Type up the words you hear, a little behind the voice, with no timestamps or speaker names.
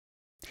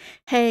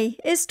Hey,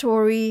 it's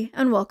Tauri,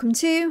 and welcome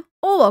to,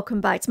 or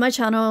welcome back to my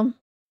channel.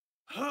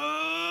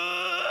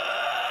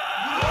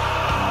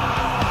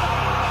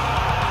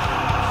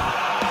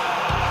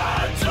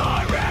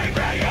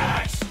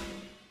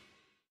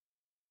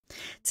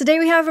 Today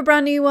we have a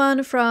brand new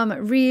one from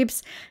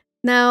REEBZ.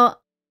 Now,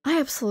 I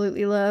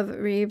absolutely love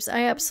REEBZ.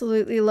 I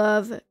absolutely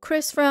love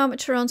Chris from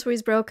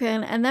Thanatosis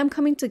Broken and them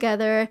coming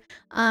together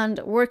and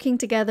working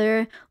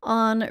together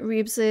on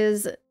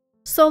REEBZ's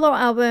solo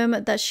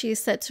album that she's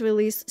set to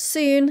release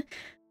soon.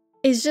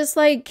 Is just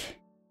like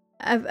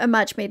a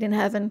match made in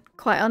heaven,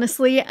 quite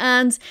honestly.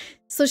 And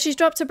so she's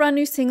dropped a brand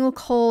new single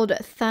called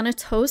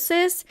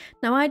Thanatosis.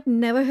 Now, I'd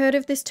never heard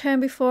of this term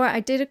before. I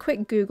did a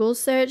quick Google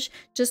search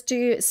just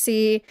to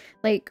see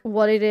like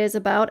what it is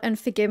about, and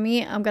forgive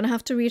me, I'm gonna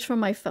have to read from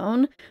my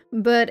phone,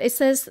 but it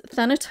says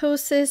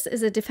Thanatosis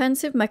is a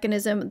defensive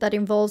mechanism that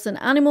involves an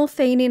animal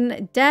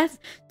feigning death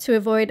to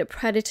avoid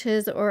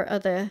predators or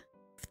other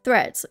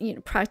threats,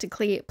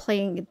 practically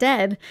playing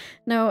dead.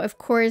 Now, of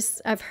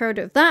course, I've heard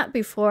of that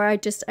before. I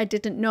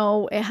didn't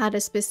know it had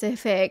a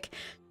specific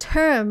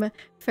term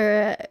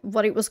for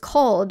what it was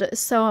called.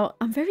 So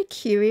I'm very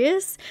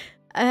curious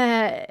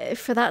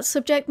for that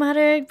subject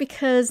matter,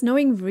 because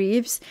knowing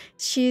REEBZ,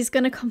 she's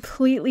gonna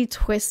completely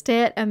twist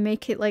it and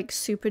make it like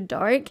super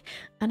dark,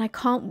 and I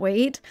can't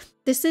wait.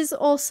 This is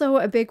also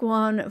a big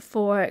one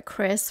for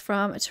Chris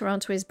from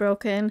Thanatosis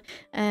Broken.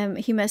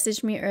 He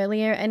messaged me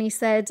earlier and he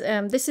said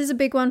this is a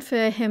big one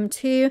for him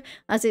too,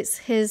 as it's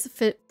his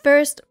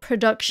first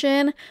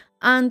production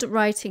and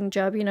writing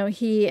job. You know,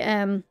 he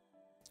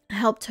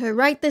helped her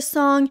write this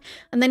song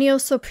and then he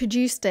also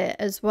produced it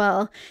as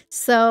well.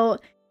 So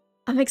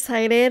I'm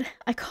excited.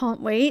 I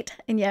can't wait.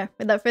 And yeah,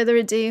 without further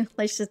ado,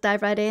 let's just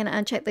dive right in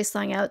and check this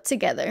song out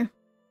together.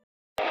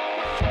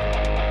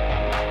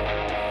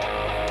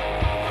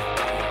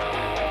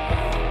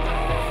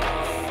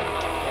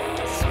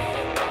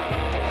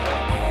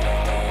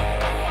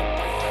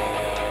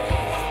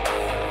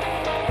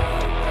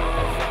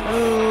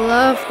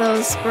 Love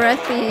those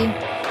breathy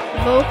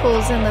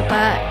vocals in the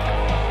back.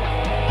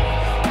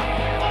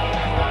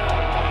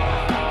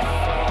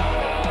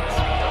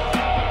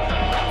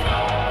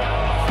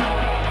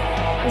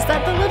 Is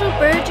that the little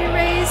bird you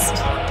raised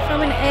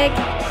from an egg?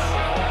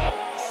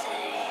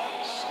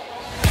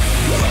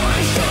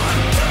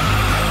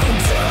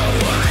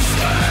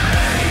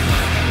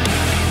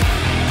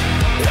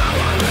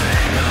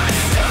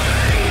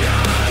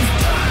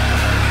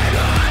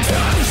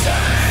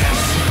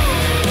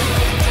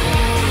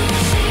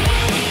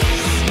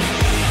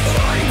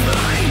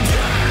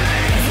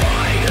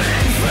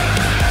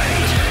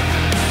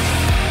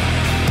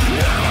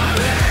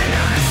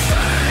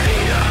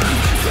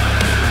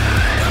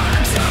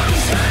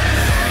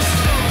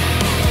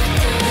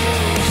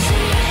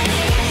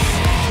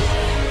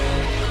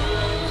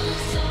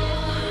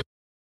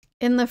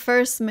 In the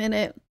first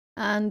minute,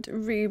 and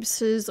REEBZ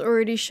has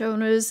already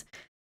shown us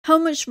how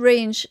much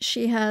range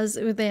she has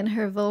within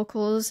her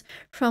vocals,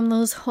 from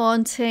those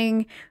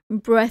haunting,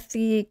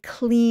 breathy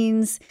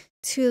cleans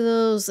to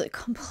those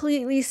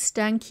completely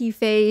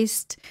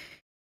stanky-faced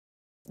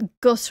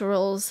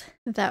gutturals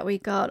that we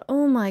got.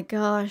 Oh my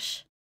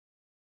gosh.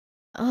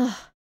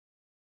 Oh,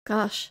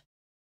 gosh.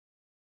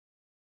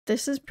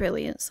 This is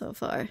brilliant so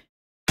far.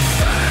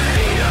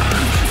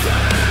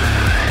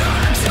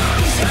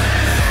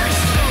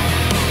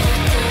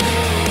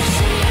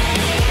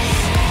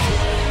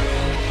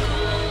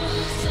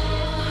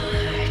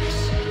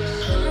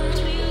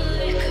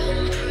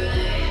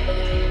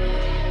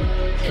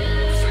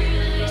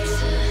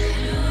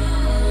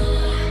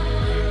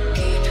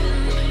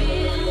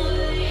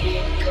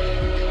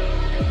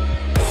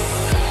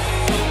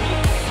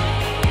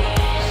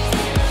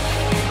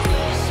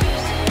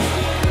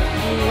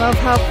 Love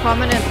how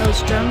prominent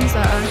those drums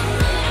are.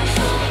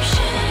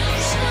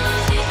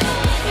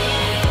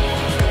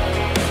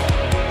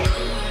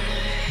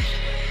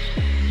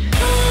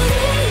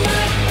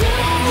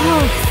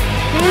 Oh,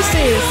 this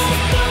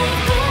is.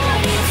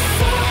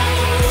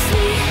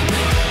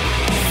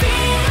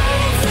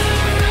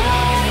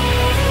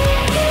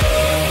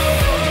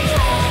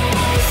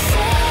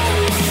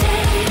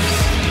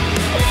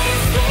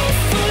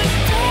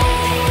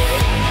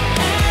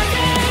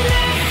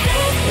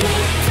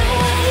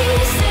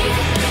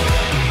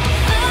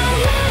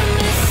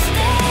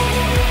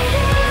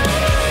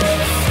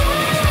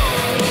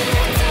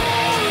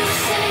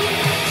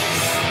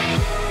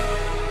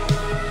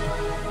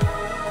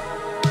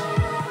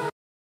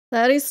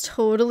 That is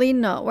totally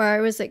not where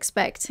I was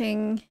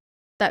expecting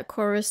that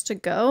chorus to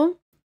go.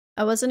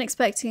 I wasn't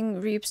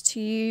expecting REEBZ to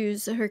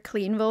use her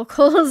clean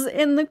vocals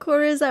in the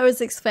chorus. I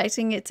was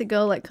expecting it to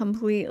go like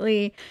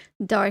completely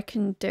dark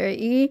and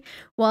dirty,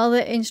 while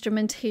the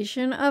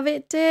instrumentation of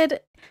it did.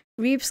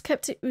 REEBZ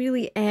kept it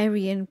really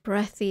airy and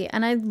breathy,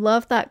 and I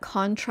love that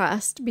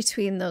contrast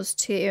between those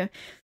two.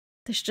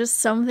 There's just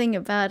something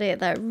about it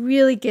that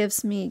really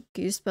gives me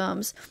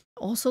goosebumps.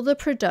 Also, the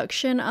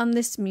production on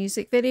this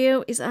music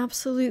video is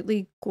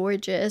absolutely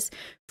gorgeous,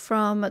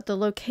 from the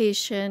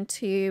location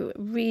to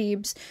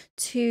REEBZ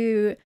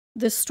to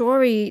the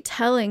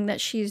storytelling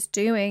that she's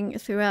doing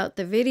throughout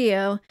the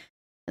video,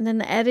 and then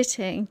the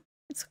editing.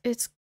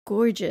 It's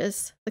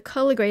gorgeous. The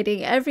color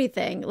grading,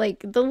 everything.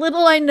 Like, the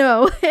little I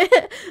know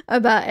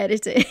about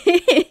editing.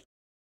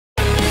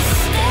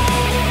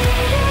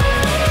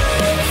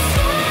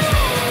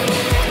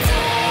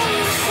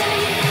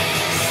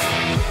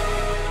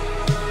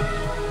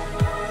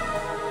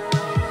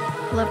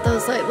 Love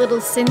those like little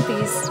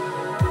synthies.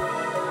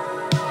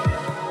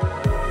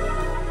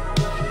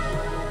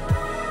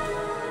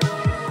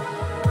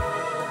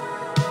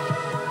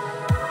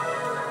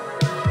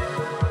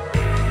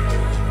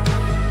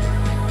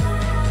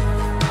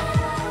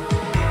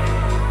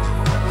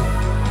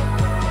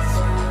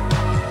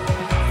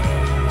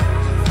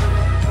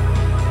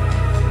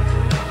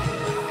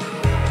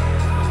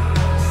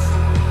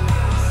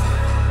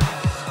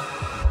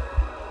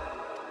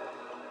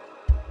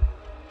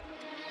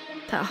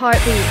 That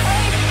heartbeat.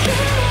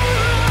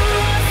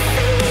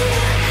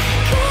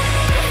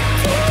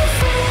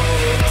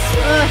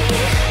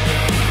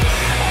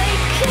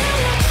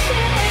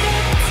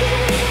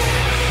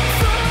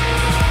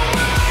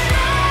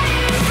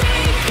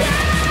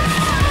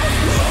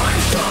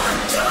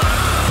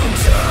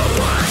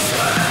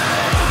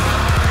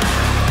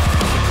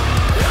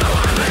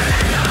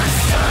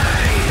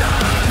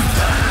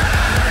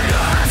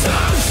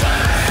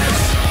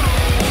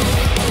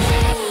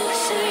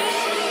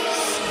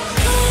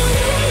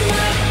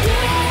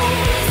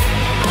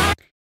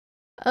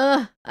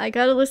 I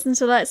gotta listen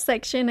to that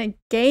section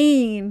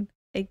again.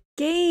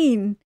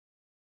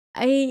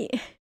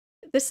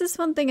 This is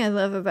one thing I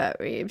love about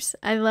REEBZ.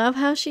 I love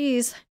how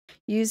she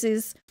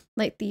uses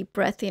like the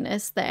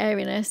breathiness, the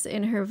airiness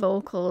in her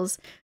vocals.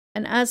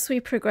 And as we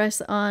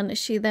progress on,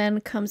 she then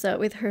comes out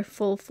with her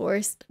full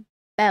forced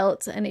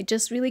belt, and it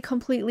just really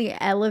completely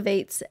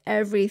elevates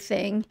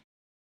everything.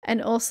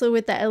 And also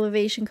with that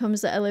elevation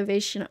comes the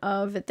elevation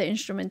of the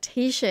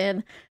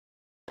instrumentation.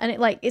 And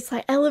it's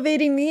like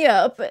elevating me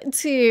up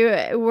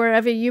to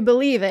wherever you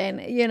believe in,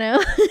 you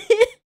know?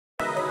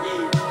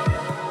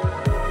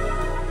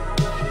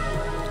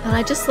 And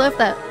I just love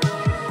that.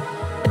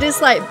 It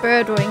is like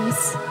bird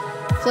wings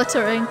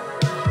fluttering.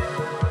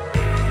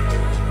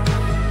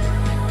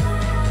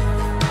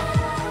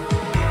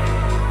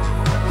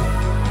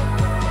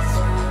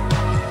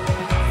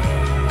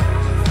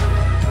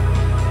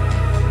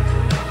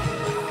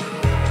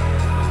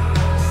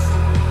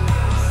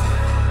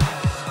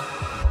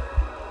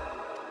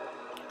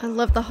 I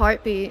love the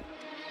heartbeat.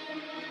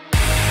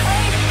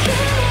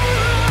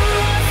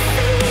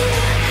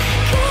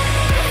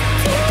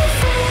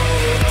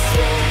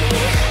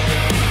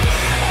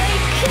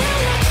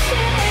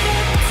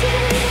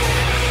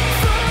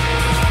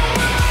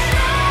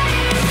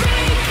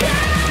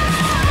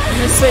 I'm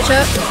gonna switch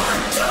up.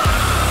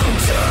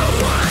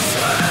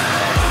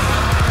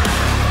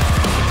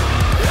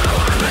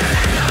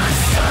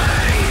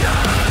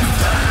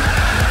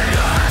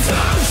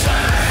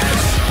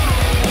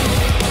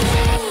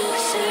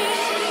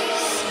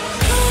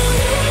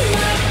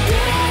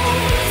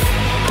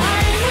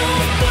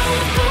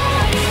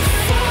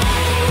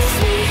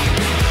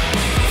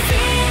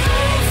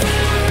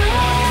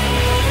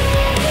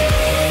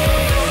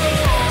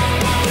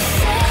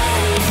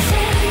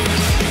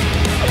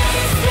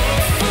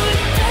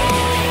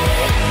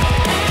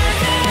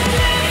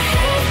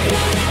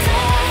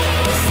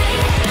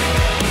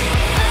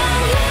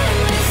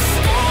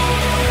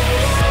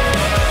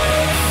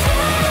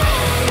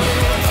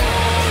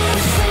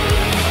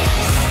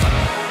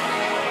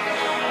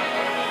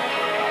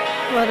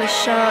 What a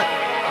shot.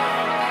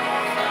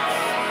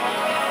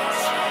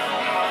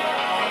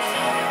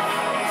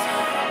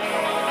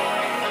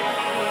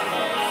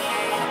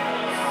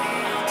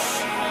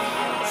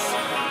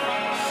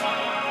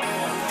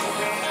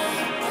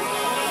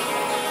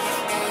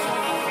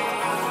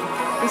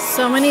 There's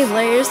so many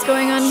layers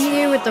going on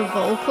here with the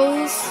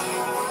vocals.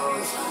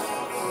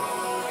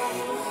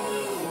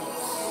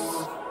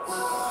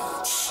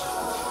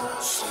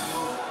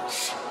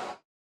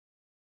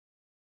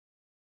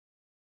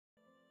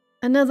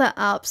 Another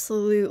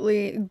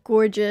absolutely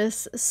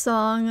gorgeous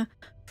song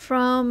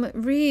from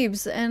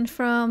REEBZ and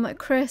from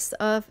Chris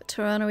of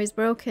Toronto is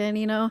Broken,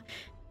 you know.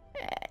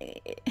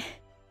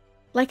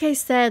 Like I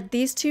said,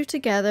 these two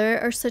together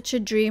are such a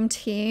dream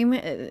team.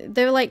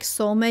 They're like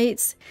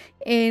soulmates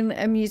in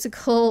a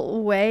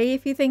musical way,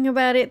 if you think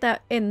about it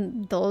that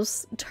in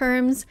those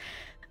terms.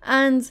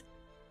 And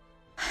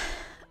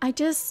I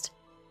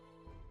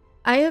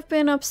have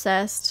been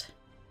obsessed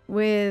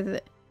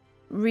with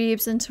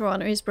REEBZ and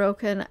Toronto is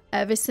Broken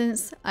ever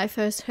since I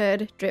first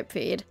heard Drip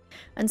Feed.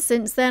 And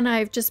since then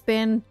I've just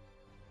been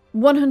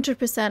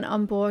 100%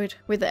 on board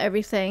with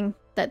everything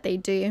that they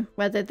do,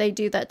 whether they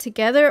do that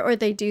together or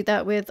they do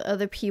that with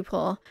other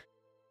people.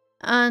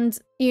 And,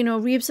 you know,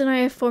 REEBZ and I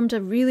have formed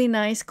a really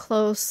nice,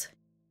 close,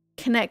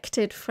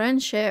 connected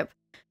friendship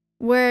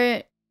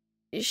where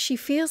she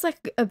feels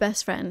like a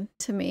best friend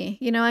to me.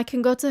 You know, I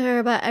can go to her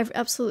about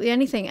absolutely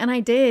anything. And I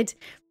did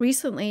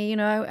recently, you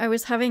know, I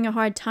was having a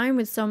hard time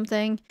with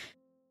something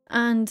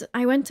and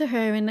I went to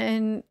her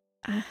and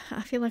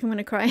I feel like I'm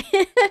gonna cry.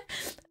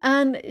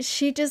 And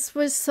she just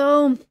was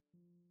so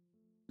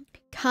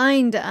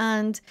kind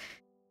and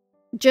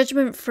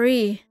judgment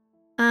free,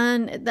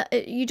 and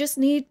that you just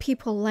need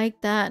people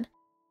like that.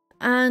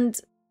 And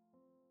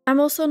I'm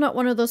also not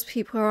one of those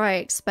people where I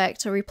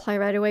expect a reply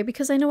right away,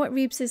 because I know what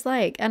REEBZ is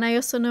like, and I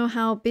also know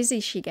how busy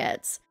she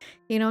gets.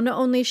 You know, not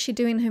only is she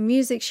doing her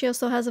music, she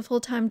also has a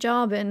full-time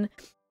job, and,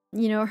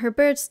 you know, her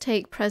birds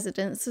take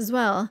precedence as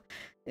well.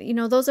 You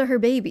know, those are her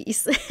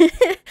babies.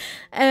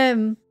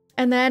 And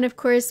then, of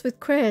course, with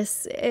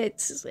Chris,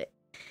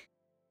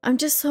 I'm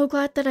just so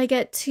glad that I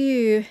get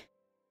to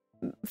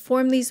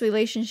form these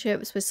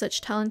relationships with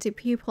such talented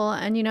people.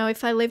 And, you know,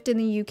 if I lived in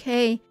the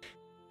UK,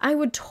 I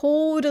would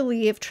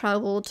totally have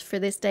traveled for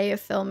this day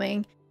of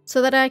filming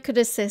so that I could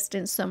assist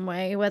in some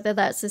way, whether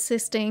that's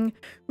assisting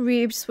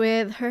REEBZ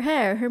with her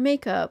hair, her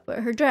makeup,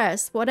 her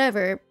dress,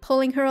 whatever,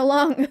 pulling her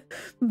along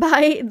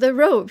by the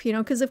rope, you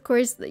know, because of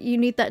course you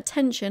need that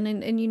tension,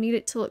 and you need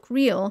it to look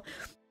real.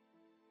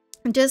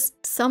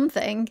 Just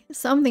something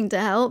to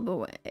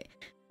help.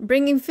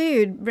 Bringing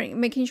food,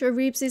 making sure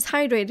REEBZ is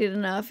hydrated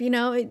enough, you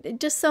know,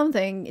 just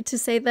something to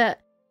say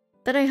that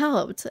I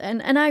helped.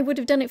 And I would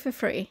have done it for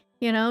free.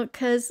 You know,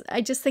 because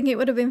I just think it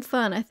would have been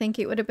fun. I think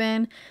it would have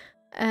been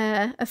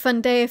a fun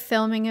day of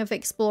filming, of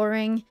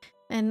exploring,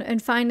 and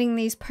finding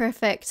these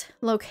perfect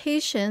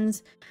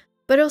locations,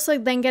 but also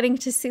then getting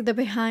to see the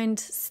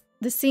behind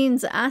the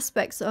scenes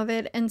aspects of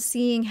it, and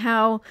seeing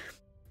how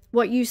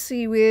what you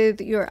see with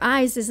your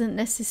eyes isn't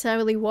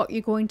necessarily what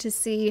you're going to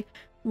see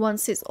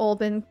once it's all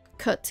been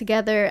cut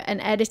together and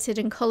edited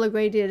and color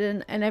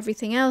graded and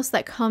everything else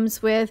that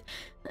comes with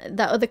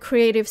that other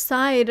creative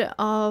side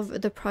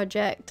of the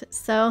project.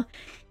 So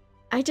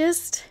I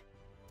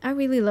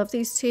really love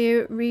these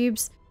two.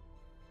 REEBZ,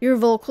 your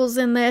vocals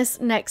in this,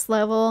 next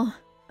level.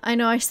 I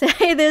know I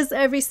say this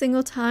every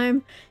single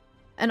time,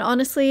 and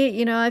honestly,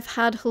 you know, I've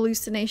had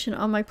Hallucination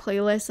on my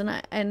playlist,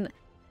 and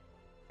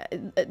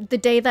the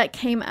day that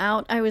came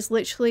out, I was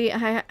literally,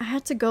 I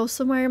had to go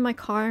somewhere in my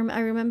car.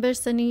 I remember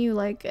sending you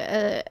like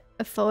a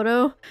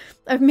photo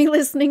of me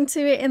listening to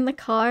it in the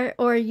car,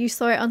 or you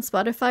saw it on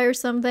Spotify or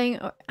something,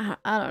 or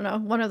I don't know,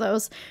 one of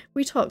those.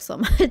 We talk so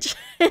much.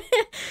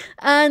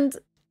 And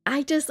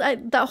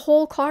that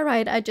whole car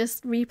ride, I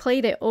just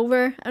replayed it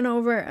over and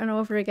over and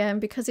over again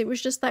because it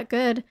was just that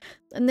good.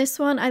 And this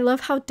one, I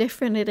love how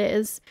different it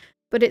is,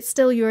 but it's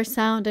still your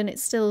sound and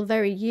it's still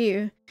very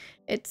you.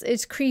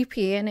 It's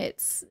creepy, and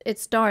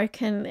it's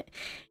dark, and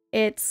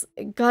it's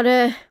got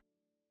a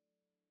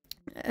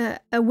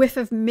whiff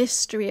of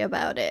mystery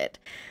about it,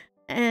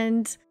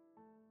 and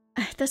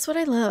that's what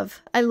I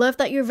love. I love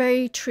that you're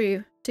very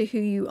true to who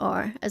you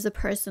are as a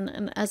person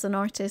and as an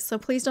artist, so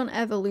please don't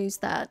ever lose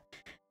that,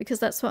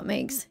 because that's what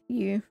makes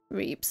you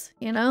REEBZ,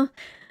 you know?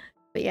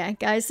 But yeah,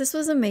 guys, this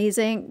was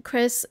amazing.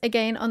 Chris,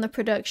 again, on the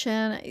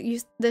production,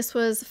 this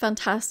was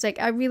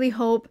fantastic. I really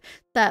hope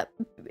that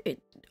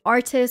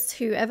artists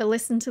who ever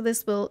listen to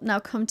this will now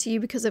come to you,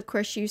 because of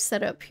course you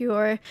set up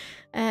your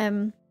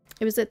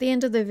it was at the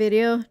end of the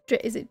video.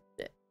 Is it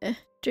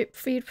Drip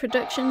Feed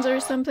Productions or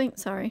something?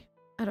 Sorry,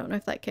 I don't know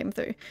if that came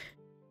through.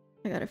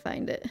 I gotta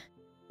find it.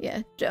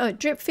 Yeah,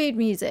 Drip Feed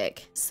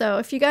Music. So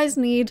if you guys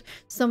need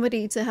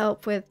somebody to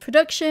help with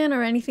production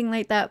or anything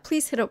like that,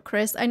 please hit up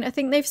Chris. I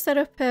think they've set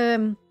up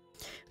an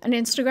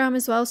Instagram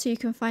as well, so you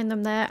can find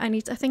them there.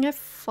 I think I've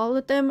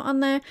followed them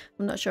on there.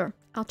 I'm not sure.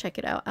 I'll check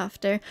it out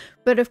after.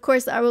 But of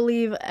course, I will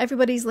leave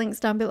everybody's links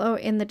down below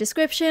in the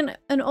description.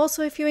 And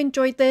also, if you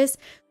enjoyed this,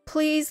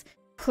 please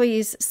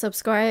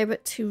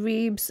subscribe to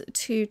REEBZ,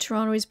 to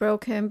Toronto is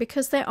Broken,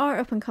 because they are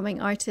up and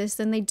coming artists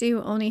and they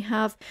do only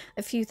have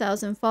a few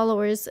thousand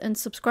followers and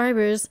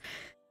subscribers.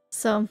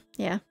 So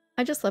yeah,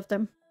 I just love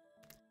them.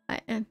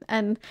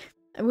 And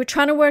we're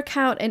trying to work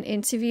out an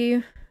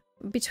interview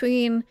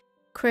between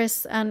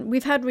Chris, and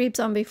we've had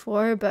REEBZ on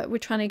before, but we're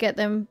trying to get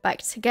them back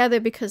together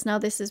because now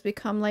this has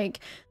become like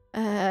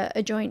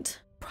a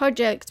joint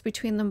project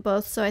between them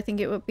both. So I think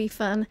it would be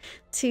fun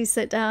to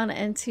sit down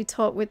and to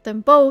talk with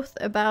them both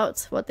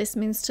about what this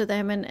means to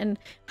them, and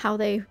how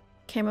they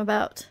came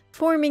about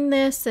forming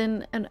this,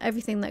 and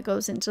everything that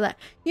goes into that.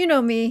 You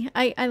know me,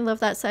 I love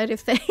that side of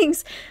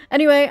things.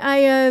 Anyway, I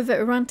have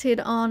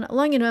ranted on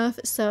long enough,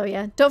 so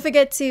yeah, don't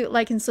forget to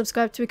like and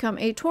subscribe to become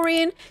a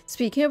Taurian.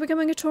 Speaking of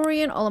becoming a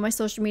Taurian, all of my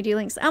social media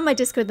links and my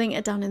Discord link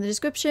are down in the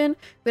description.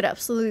 Would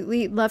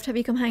absolutely love to have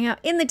you come hang out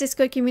in the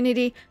Discord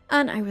community,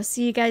 and I will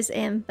see you guys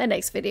in the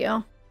next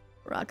video.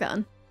 Rock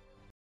on.